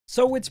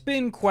So it's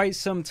been quite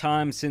some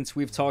time since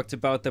we've talked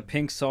about the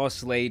pink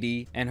sauce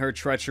lady and her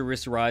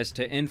treacherous rise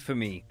to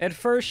infamy. At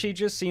first, she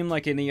just seemed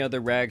like any other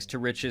rags to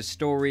riches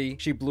story.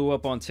 She blew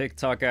up on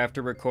TikTok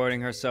after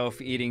recording herself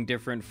eating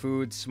different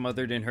foods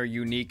smothered in her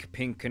unique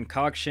pink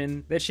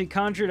concoction that she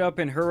conjured up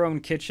in her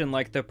own kitchen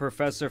like the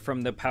professor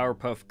from the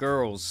Powerpuff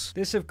Girls.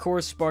 This of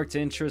course sparked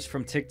interest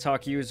from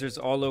TikTok users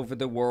all over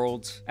the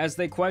world as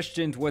they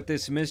questioned what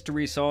this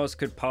mystery sauce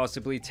could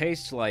possibly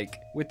taste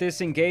like, with this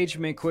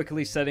engagement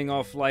quickly setting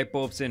off light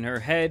bulbs in her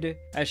head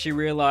as she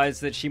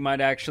realized that she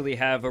might actually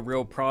have a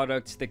real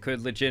product that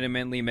could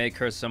legitimately make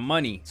her some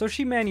money. So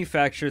she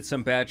manufactured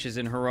some batches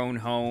in her own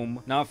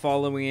home, not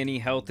following any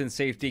health and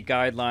safety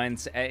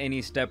guidelines at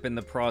any step in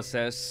the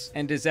process,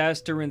 and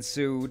disaster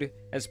ensued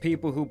as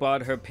people who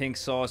bought her pink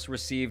sauce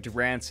received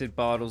rancid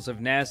bottles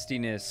of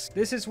nastiness.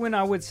 This is when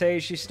I would say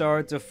she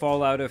started to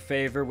fall out of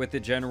favor with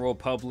the general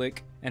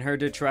public, and her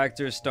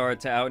detractors started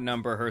to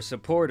outnumber her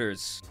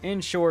supporters. In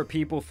short,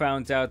 people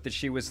found out that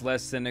she was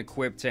less than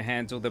equipped to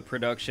handle the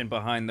production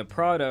behind the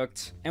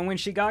product, and when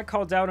she got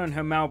called out on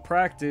her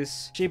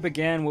malpractice, she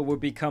began what would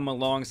become a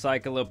long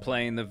cycle of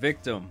playing the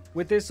victim.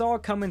 With this all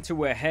coming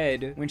to a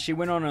head when she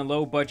went on a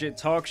low-budget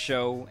talk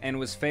show and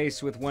was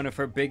faced with one of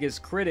her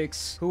biggest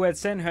critics who had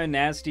sent her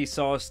nasty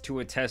sauce to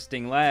a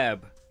testing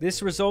lab.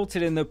 This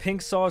resulted in the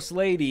pink sauce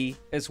lady,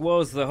 as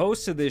well as the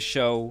host of this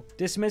show,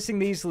 dismissing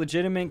these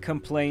legitimate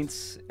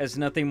complaints as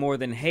nothing more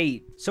than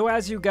hate. So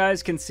as you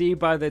guys can see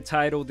by the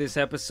title, this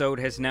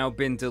episode has now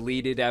been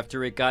deleted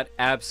after it got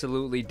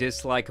absolutely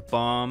dislike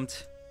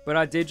bombed. But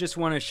I did just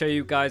want to show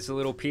you guys a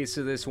little piece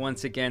of this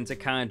once again to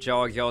kind of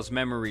jog y'all's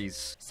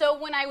memories. So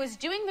when I was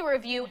doing the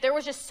review, there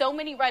was just so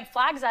many red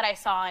flags that I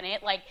saw in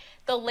it, like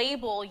the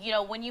label. You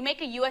know, when you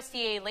make a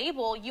USDA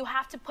label, you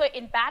have to put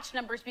in batch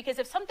numbers because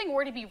if something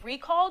were to be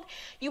recalled,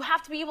 you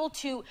have to be able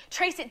to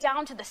trace it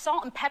down to the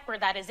salt and pepper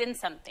that is in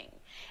something.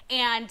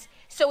 And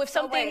so if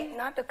something... Wait,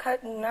 not to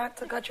cut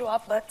you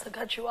off, but to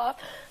cut you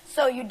off.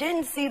 So you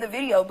didn't see the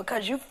video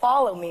because you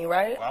follow me,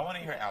 right? Well, I want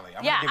to hear Allie.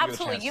 Yeah,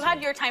 absolutely. You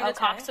had your time to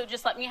talk, so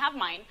just let me have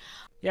mine.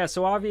 Yeah,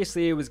 so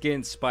obviously it was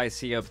getting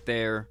spicy up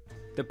there.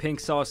 The pink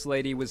sauce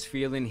lady was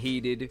feeling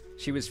heated,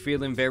 she was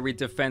feeling very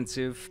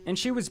defensive, and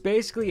she was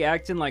basically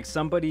acting like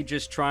somebody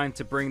just trying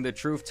to bring the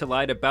truth to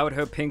light about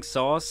her pink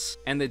sauce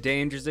and the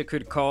dangers it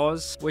could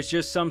cause was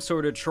just some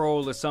sort of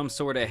troll or some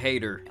sort of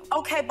hater.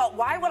 Okay, but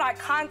why would I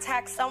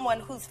contact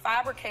someone who's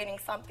fabricating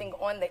something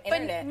on the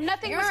internet? But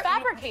nothing was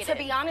fabricated. To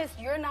be honest,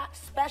 you're not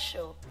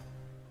special.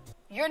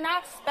 You're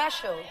not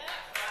special.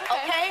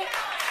 Okay?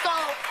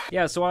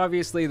 Yeah, so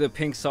obviously the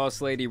pink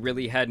sauce lady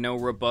really had no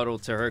rebuttal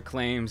to her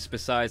claims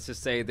besides to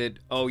say that,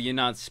 oh, you're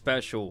not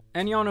special.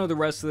 And y'all know the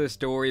rest of the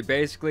story.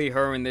 Basically,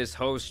 her and this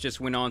host just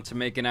went on to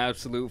make an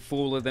absolute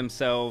fool of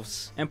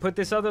themselves and put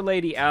this other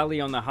lady,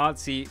 Allie, on the hot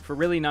seat for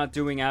really not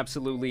doing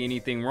absolutely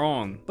anything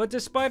wrong. But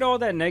despite all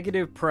that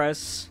negative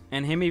press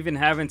and him even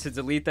having to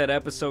delete that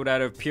episode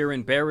out of pure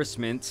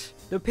embarrassment,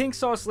 the pink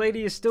sauce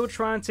lady is still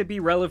trying to be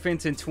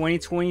relevant in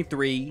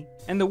 2023,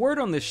 and the word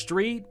on the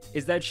street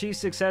is that she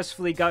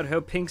successfully got her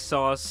pink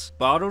sauce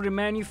bottled and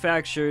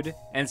manufactured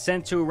and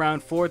sent to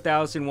around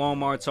 4,000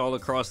 Walmarts all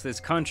across this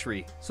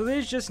country. So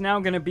there's just now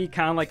gonna be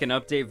kind of like an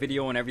update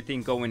video on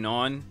everything going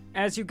on.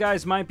 As you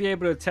guys might be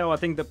able to tell, I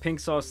think the pink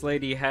sauce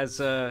lady has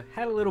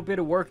had a little bit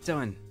of work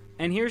done.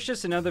 And here's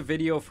just another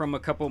video from a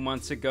couple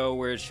months ago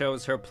where it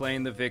shows her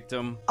playing the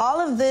victim. All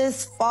of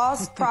this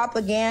false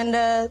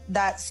propaganda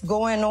that's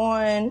going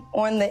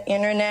on the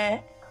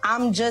internet,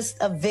 I'm just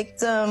a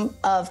victim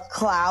of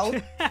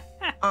clout.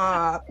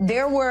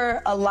 There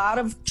were a lot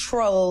of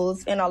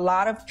trolls and a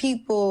lot of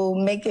people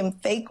making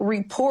fake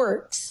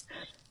reports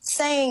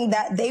saying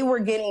that they were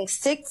getting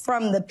sick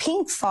from the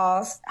pink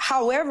sauce.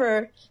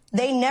 However,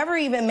 they never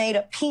even made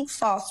a pink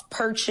sauce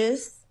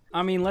purchase.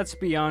 I mean, let's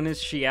be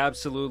honest, she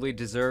absolutely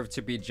deserved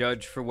to be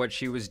judged for what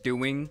she was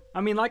doing.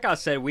 I mean, like I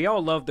said, we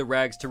all love the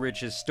rags to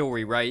riches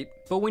story, right?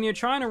 But when you're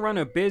trying to run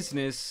a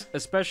business,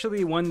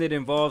 especially one that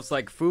involves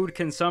like food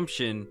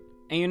consumption,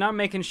 and you're not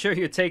making sure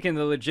you're taking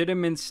the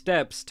legitimate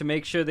steps to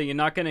make sure that you're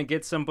not going to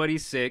get somebody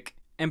sick,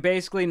 and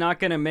basically not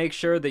going to make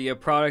sure that your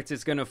product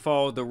is going to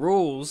follow the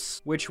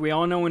rules, which we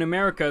all know in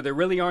America there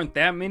really aren't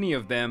that many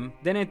of them,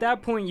 then at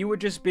that point you were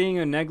just being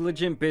a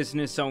negligent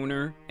business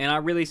owner, and I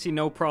really see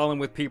no problem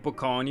with people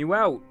calling you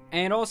out.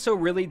 And it also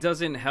really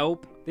doesn't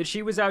help that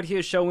she was out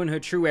here showing her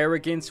true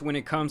arrogance when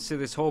it comes to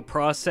this whole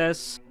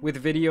process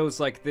with videos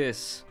like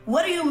this.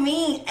 What do you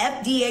mean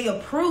FDA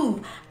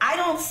approved? I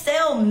don't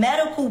sell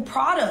medical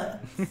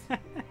products.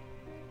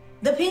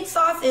 The pink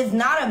sauce is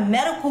not a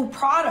medical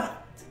product.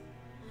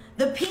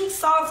 The pink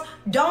sauce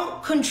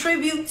don't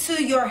contribute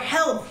to your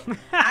health.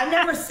 I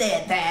never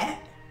said that.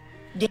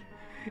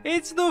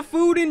 It's the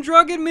Food and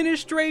Drug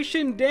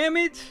Administration, damn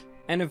it!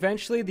 And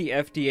eventually the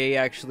FDA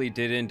actually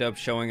did end up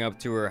showing up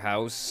to her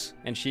house,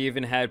 and she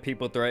even had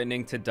people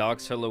threatening to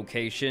dox her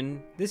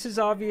location. This is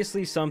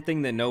obviously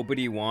something that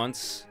nobody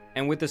wants,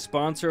 And with the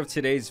sponsor of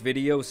today's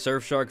video,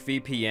 Surfshark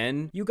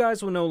VPN, you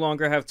guys will no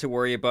longer have to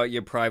worry about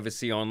your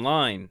privacy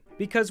online.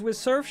 Because with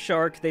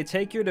Surfshark, they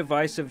take your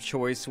device of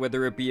choice,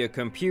 whether it be a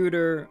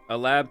computer, a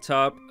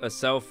laptop, a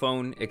cell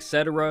phone,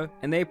 etc.,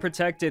 and they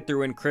protect it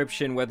through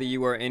encryption whether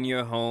you are in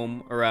your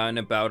home or out and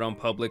about on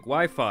public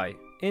Wi-Fi.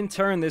 In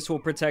turn, this will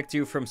protect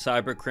you from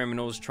cyber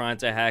criminals trying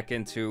to hack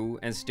into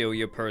and steal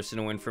your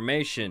personal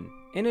information.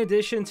 In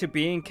addition to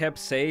being kept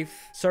safe,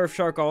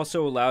 Surfshark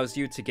also allows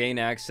you to gain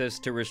access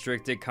to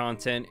restricted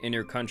content in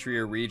your country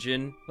or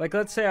region. Like,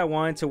 let's say I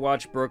wanted to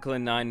watch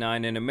Brooklyn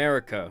Nine-Nine in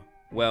America.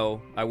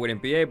 Well, I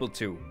wouldn't be able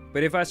to.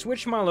 But if I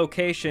switch my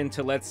location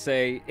to, let's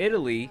say,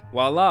 Italy,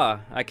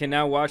 voila, I can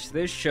now watch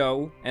this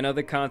show and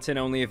other content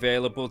only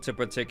available to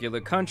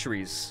particular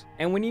countries.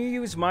 And when you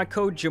use my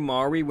code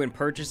JAMARI when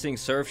purchasing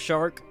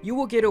Surfshark, you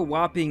will get a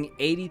whopping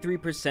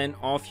 83%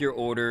 off your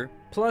order,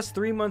 plus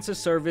 3 months of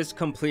service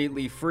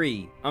completely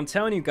free. I'm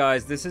telling you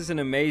guys, this is an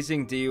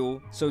amazing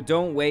deal, so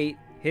don't wait.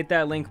 Hit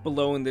that link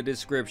below in the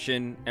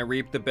description and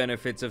reap the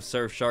benefits of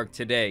Surfshark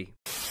today.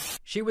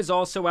 She was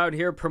also out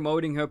here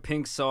promoting her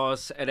pink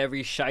sauce at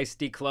every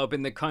shiesty club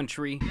in the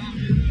country.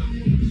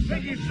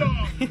 Pinky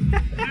sauce.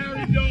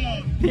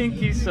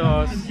 Pinky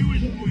sauce. Is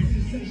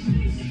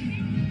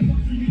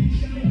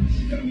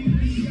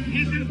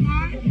this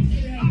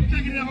mine? I'm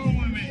taking it home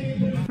with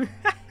me.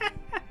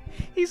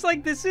 He's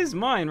like, this is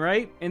mine,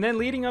 right? And then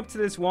leading up to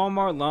this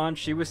Walmart launch,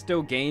 she was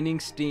still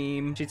gaining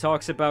steam. She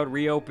talks about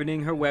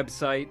reopening her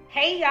website.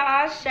 Hey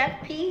y'all,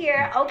 Chef P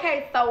here.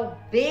 Okay, so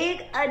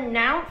big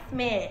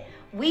announcement.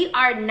 We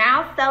are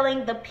now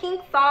selling the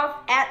pink sauce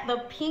at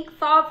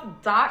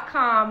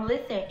thepinksauce.com.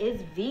 Listen,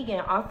 it's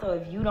vegan. Also,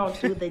 if you don't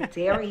do the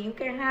dairy, you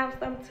can have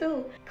some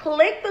too.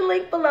 Click the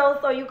link below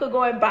so you could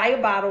go and buy a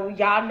bottle.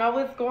 Y'all know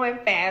it's going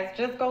fast.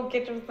 Just go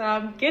get you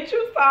some. Get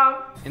you some.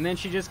 And then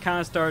she just kind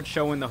of started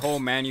showing the whole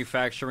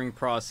manufacturing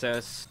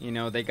process. You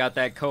know, they got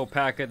that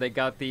co-packer. They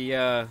got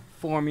the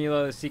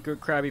formula, the secret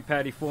Krabby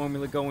Patty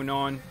formula going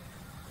on.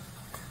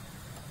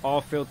 All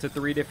filled to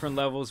 3 different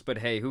levels, but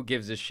hey, who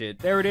gives a shit?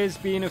 There it is,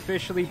 being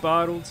officially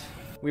bottled.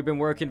 We've been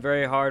working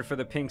very hard for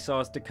the pink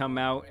sauce to come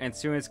out, and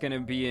soon it's gonna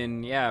be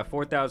in,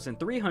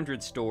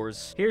 4,300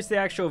 stores. Here's the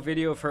actual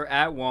video of her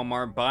at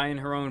Walmart buying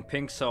her own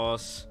pink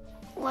sauce.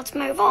 Let's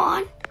move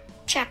on.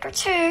 Chapter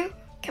 2.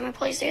 Can we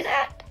please do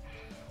that?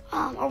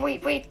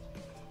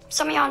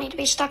 Some of y'all need to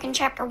be stuck in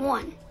chapter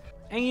 1.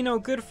 And you know,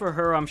 good for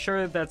her. I'm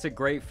sure that's a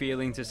great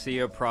feeling to see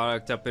a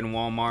product up in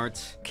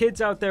Walmart. Kids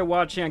out there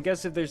watching, I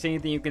guess if there's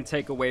anything you can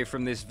take away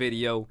from this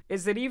video,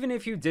 is that even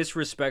if you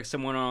disrespect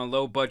someone on a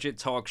low budget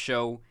talk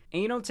show,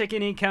 and you don't take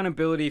any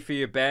accountability for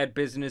your bad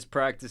business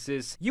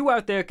practices, you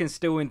out there can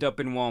still end up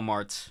in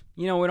Walmart.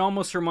 You know, it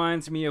almost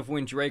reminds me of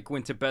when Drake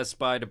went to Best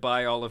Buy to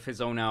buy all of his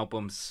own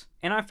albums.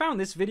 And I found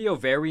this video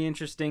very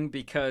interesting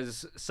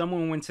because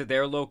someone went to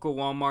their local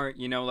Walmart,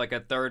 you know, like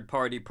a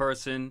third-party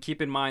person.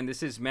 Keep in mind,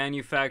 this is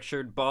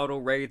manufactured, bottle,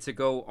 ready to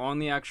go on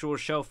the actual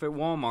shelf at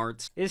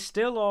Walmart. Is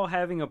still all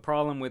having a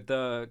problem with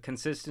the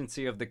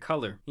consistency of the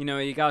color. You know,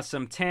 you got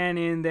some tan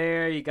in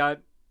there, you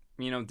got,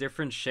 you know,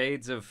 different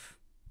shades of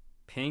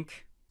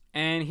pink.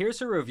 And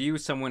here's a review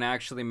someone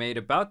actually made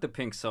about the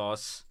pink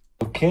sauce.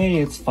 Okay,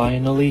 it's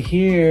finally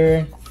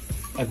here.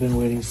 I've been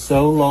waiting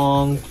so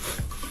long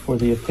for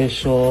the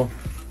official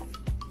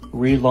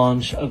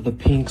relaunch of the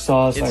pink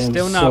sauce. I am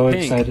so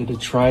excited to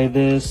try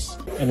this.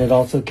 And it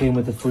also came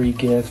with a free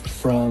gift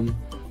from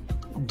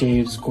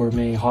Dave's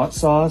Gourmet Hot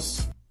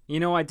Sauce. You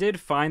know, I did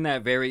find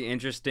that very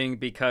interesting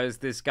because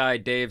this guy,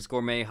 Dave's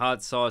Gourmet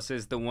Hot Sauce,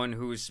 is the one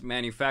who's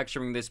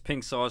manufacturing this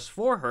pink sauce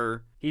for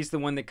her. He's the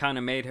one that kind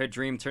of made her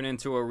dream turn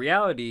into a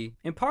reality.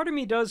 And part of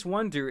me does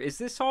wonder, is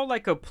this all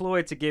like a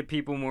ploy to get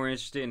people more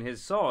interested in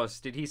his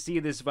sauce? Did he see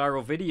this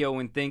viral video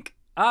and think,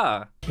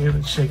 ah. Give it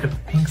a shake of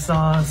the pink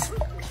sauce.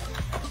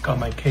 Got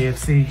my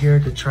KFC here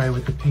to try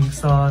with the pink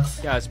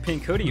sauce. Guy's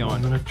pink hoodie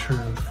on. Moment of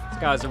truth. This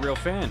guy's a real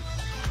fan.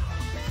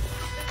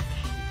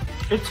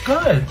 It's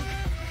good.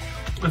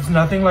 It's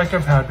nothing like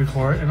I've had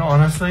before, and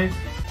honestly,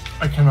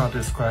 I cannot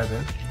describe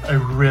it. I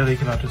really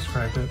cannot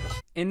describe it.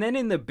 And then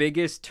in the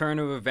biggest turn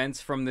of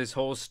events from this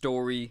whole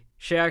story,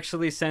 she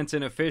actually sent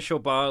an official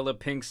bottle of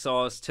pink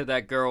sauce to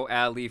that girl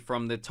Allie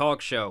from the talk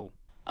show.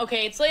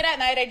 Okay, it's late at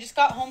night. I just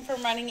got home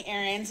from running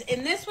errands,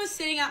 and this was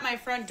sitting at my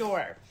front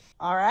door.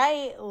 All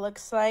right,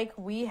 looks like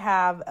we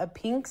have a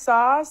pink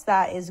sauce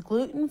that is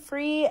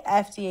gluten-free,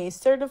 FDA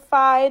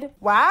certified.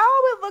 Wow,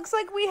 it looks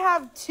like we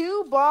have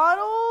 2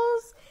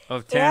 bottles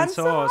of tan sauce.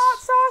 Some hot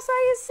sauce,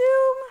 I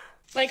assume.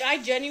 Like,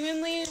 I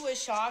genuinely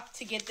was shocked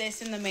to get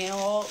this in the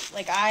mail.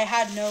 Like, I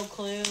had no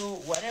clue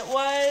what it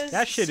was.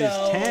 That shit is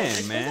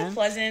tan, man. This was a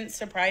pleasant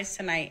surprise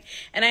tonight.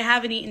 And I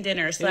haven't eaten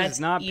dinner, so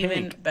that's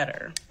even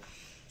better.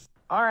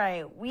 All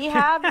right, we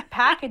have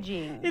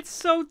packaging. It's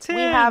so tan.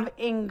 We have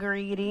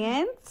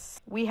ingredients.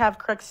 We have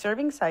correct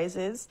serving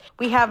sizes.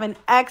 We have an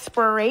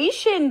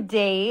expiration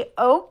date.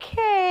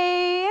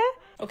 Okay.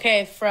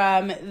 Okay,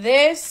 from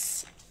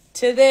this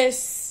to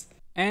this.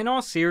 And in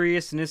all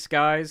seriousness,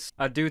 guys,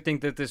 I do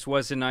think that this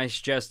was a nice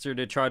gesture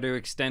to try to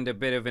extend a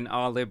bit of an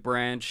olive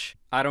branch.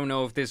 I don't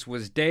know if this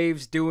was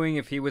Dave's doing,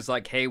 if he was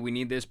like, hey, we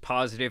need this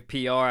positive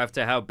PR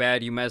after how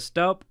bad you messed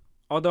up.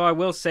 Although I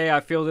will say I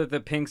feel that the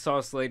pink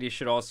sauce lady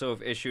should also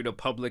have issued a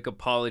public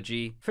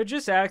apology for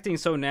just acting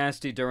so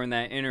nasty during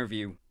that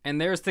interview. And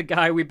there's the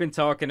guy we've been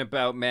talking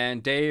about,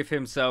 man, Dave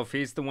himself.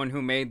 He's the one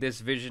who made this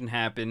vision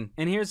happen.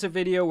 And here's a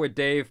video where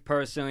Dave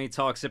personally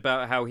talks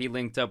about how he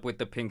linked up with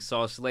the pink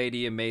sauce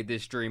lady and made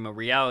this dream a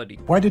reality.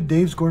 Why did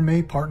Dave's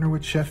Gourmet partner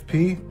with Chef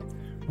P?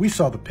 We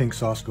saw the pink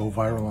sauce go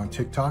viral on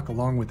TikTok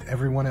along with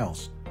everyone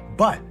else.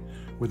 But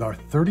with our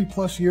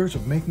 30+ years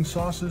of making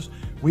sauces,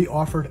 we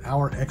offered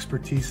our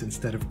expertise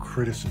instead of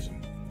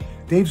criticism.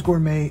 Dave's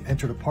Gourmet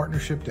entered a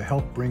partnership to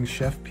help bring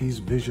Chef P's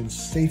vision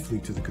safely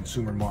to the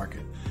consumer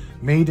market.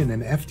 Made in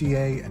an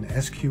FDA and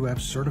SQF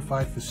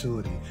certified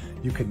facility,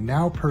 you can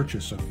now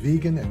purchase a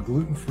vegan and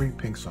gluten-free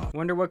pink sauce.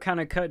 Wonder what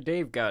kind of cut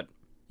Dave got.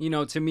 You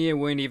know, to me, it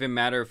wouldn't even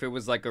matter if it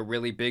was like a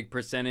really big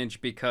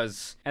percentage,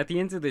 because at the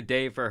end of the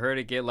day, for her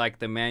to get like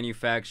the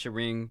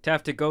manufacturing, to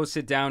have to go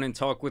sit down and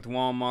talk with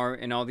Walmart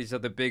and all these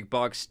other big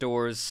box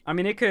stores, I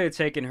mean, it could have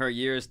taken her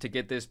years to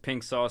get this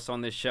pink sauce on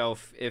the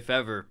shelf, if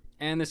ever.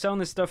 And they're selling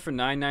this stuff for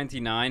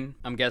 $9.99.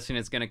 I'm guessing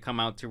it's going to come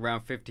out to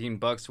around 15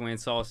 bucks when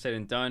it's all said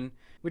and done,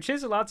 which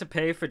is a lot to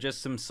pay for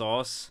just some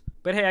sauce.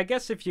 But hey, I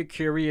guess if you're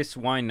curious,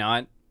 why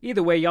not?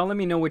 Either way, y'all let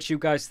me know what you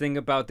guys think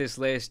about this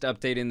latest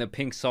update in the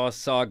pink sauce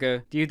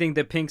saga. Do you think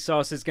the pink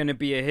sauce is going to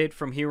be a hit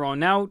from here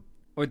on out?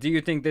 Or do you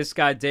think this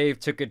guy Dave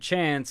took a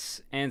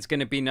chance and it's going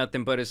to be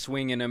nothing but a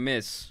swing and a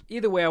miss?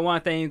 Either way, I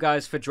want to thank you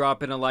guys for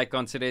dropping a like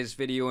on today's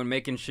video and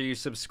making sure you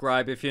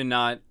subscribe if you're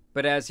not.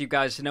 But as you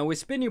guys know,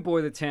 it's been your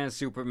boy the Tan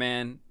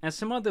Superman, and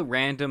some other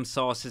random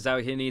sauces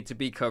out here need to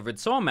be covered,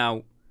 so I'm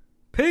out.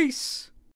 Peace!